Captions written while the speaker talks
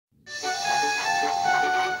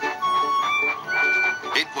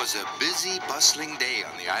busy, bustling day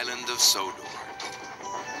on the island of Sodor.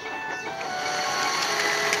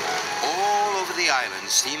 All over the island,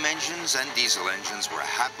 steam engines and diesel engines were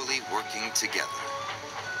happily working together.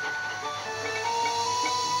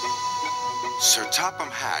 Sir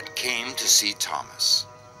Topham Hatt came to see Thomas.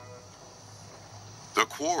 "The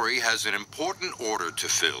quarry has an important order to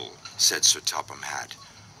fill," said Sir Topham Hatt.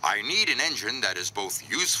 "I need an engine that is both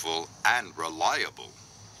useful and reliable."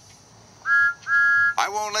 "I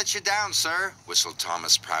won't let you down, sir," whistled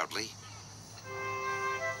Thomas proudly.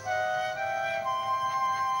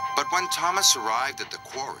 But when Thomas arrived at the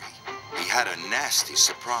quarry, he had a nasty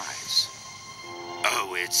surprise.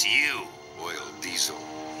 "Oh, it's you," wailed Diesel.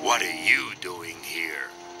 "What are you doing here?"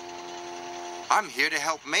 "I'm here to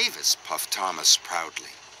help Mavis," puffed Thomas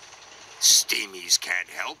proudly. "Steamies can't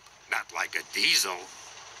help, not like a diesel."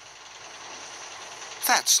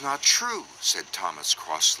 "That's not true," said Thomas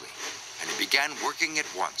crossly, and he began working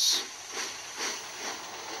at once.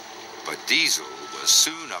 But Diesel was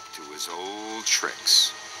soon up to his old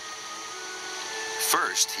tricks.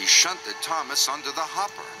 First, he shunted Thomas under the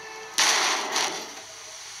hopper.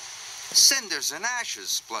 "Cinders and ashes,"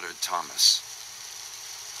 spluttered Thomas.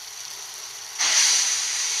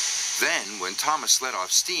 Then, when Thomas let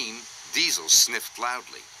off steam, Diesel sniffed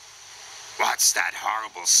loudly. "What's that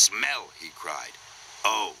horrible smell?" he cried.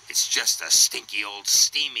 "Oh, it's just a stinky old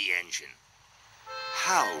steamy engine."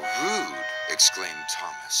 "How rude," exclaimed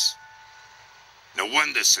Thomas. "No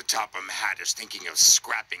wonder Sir Topham Hatt is thinking of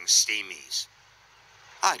scrapping steamies."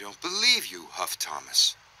 "I don't believe you," huffed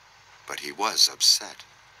Thomas. But he was upset.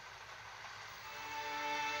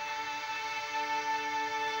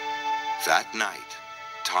 That night,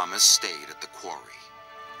 Thomas stayed at the quarry,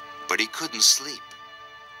 but he couldn't sleep.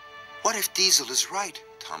 "What if Diesel is right?"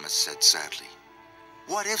 Thomas said sadly.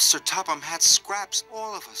 "What if Sir Topham Hatt scraps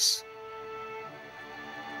all of us?"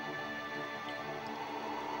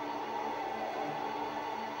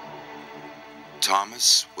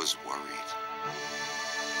 Thomas was worried.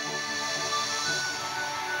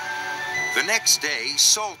 The next day,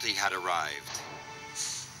 Salty had arrived.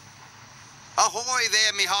 "Ahoy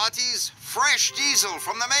there, me hearties! Fresh diesel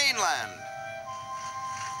from the mainland!"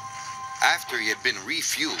 After he had been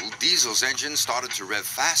refueled, Diesel's engine started to rev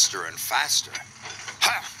faster and faster.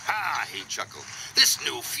 "Ha ha!" he chuckled. "This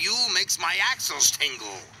new fuel makes my axles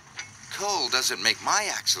tingle." "Coal doesn't make my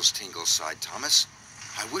axles tingle," sighed Thomas.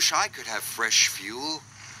 "I wish I could have fresh fuel."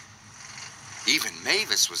 Even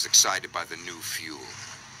Mavis was excited by the new fuel.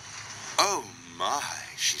 "Oh my,"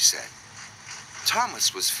 she said.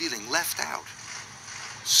 Thomas was feeling left out.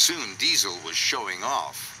 Soon Diesel was showing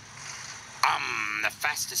off. "I'm the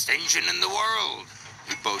fastest engine in the world,"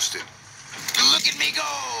 he boasted. "Look at me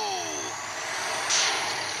go!"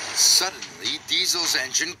 Suddenly, Diesel's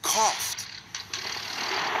engine coughed.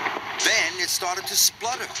 Then it started to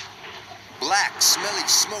splutter. Black, smelly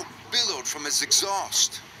smoke billowed from his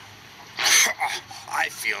exhaust. "I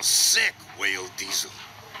feel sick," wailed Diesel.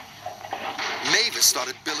 Mavis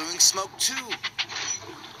started billowing smoke too.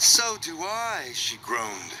 "So do I," she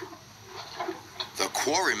groaned. The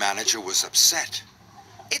quarry manager was upset.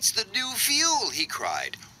 "It's the new fuel," he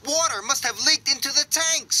cried. "Water must have leaked into the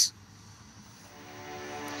tanks."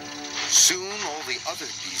 Soon all the other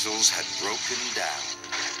diesels had broken down.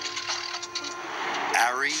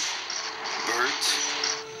 Ari, Bert,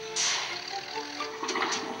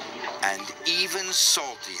 and even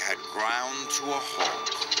Salty had ground to a halt.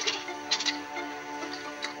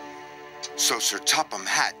 So Sir Topham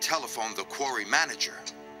Hatt telephoned the quarry manager.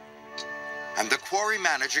 And the quarry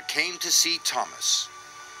manager came to see Thomas.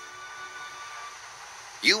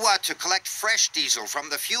 "You are to collect fresh diesel from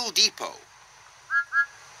the fuel depot."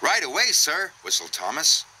 "Right away, sir," whistled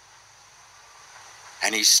Thomas.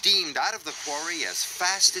 And he steamed out of the quarry as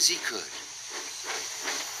fast as he could.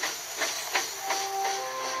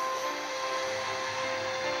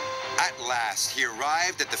 At last, he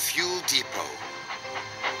arrived at the fuel depot.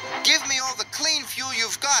 "Give me all the clean fuel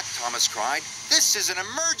you've got," Thomas cried. "This is an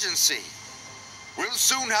emergency." "We'll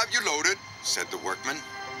soon have you loaded," said the workman.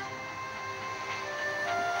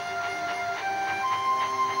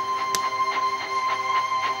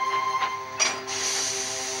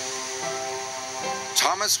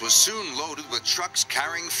 Thomas was soon loaded with trucks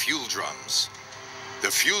carrying fuel drums.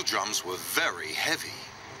 The fuel drums were very heavy.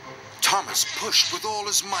 Thomas pushed with all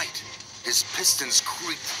his might. His pistons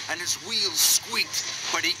creaked and his wheels squeaked,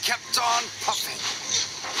 but he kept on puffing.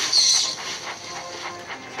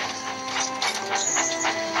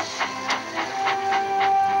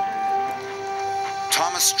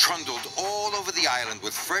 Thomas trundled all over the island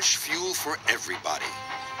with fresh fuel for everybody.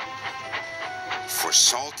 For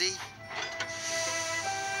Salty,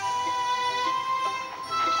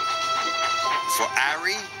 for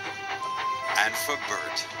Ari, and for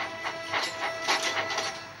Bert.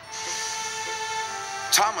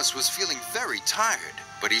 Thomas was feeling very tired,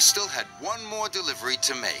 but he still had one more delivery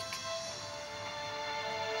to make.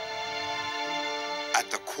 At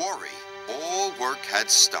the quarry, all work had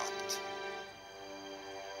stopped.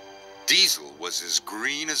 Diesel was as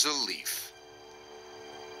green as a leaf.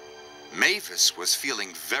 Mavis was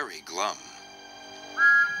feeling very glum.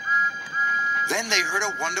 Then they heard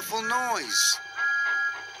a wonderful noise.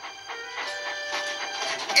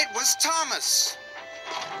 It was Thomas.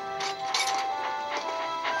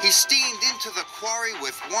 He steamed into the quarry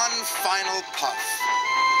with one final puff.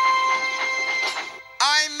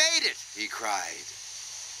 "I made it!" he cried.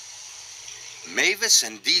 Mavis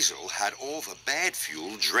and Diesel had all the bad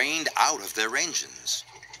fuel drained out of their engines,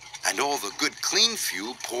 and all the good clean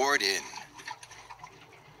fuel poured in.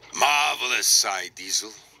 "Marvelous," sighed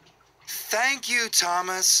Diesel. "Thank you,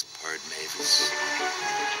 Thomas," purred Mavis.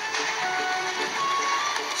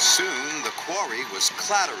 Soon the quarry was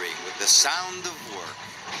clattering with the sound of work.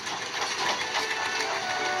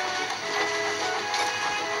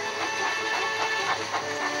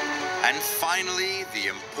 And finally, the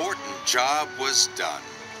important job was done.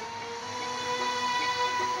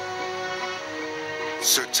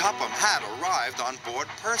 Sir Topham Hatt arrived on board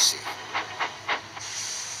Percy.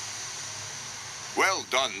 "Well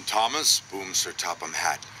done, Thomas," boomed Sir Topham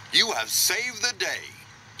Hatt. "You have saved the day.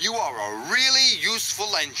 You are a really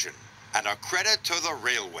useful engine, and a credit to the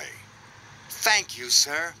railway." "Thank you,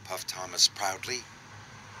 sir," puffed Thomas proudly.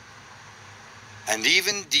 And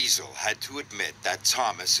even Diesel had to admit that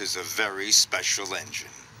Thomas is a very special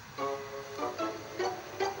engine,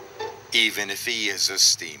 even if he is a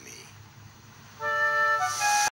steamy.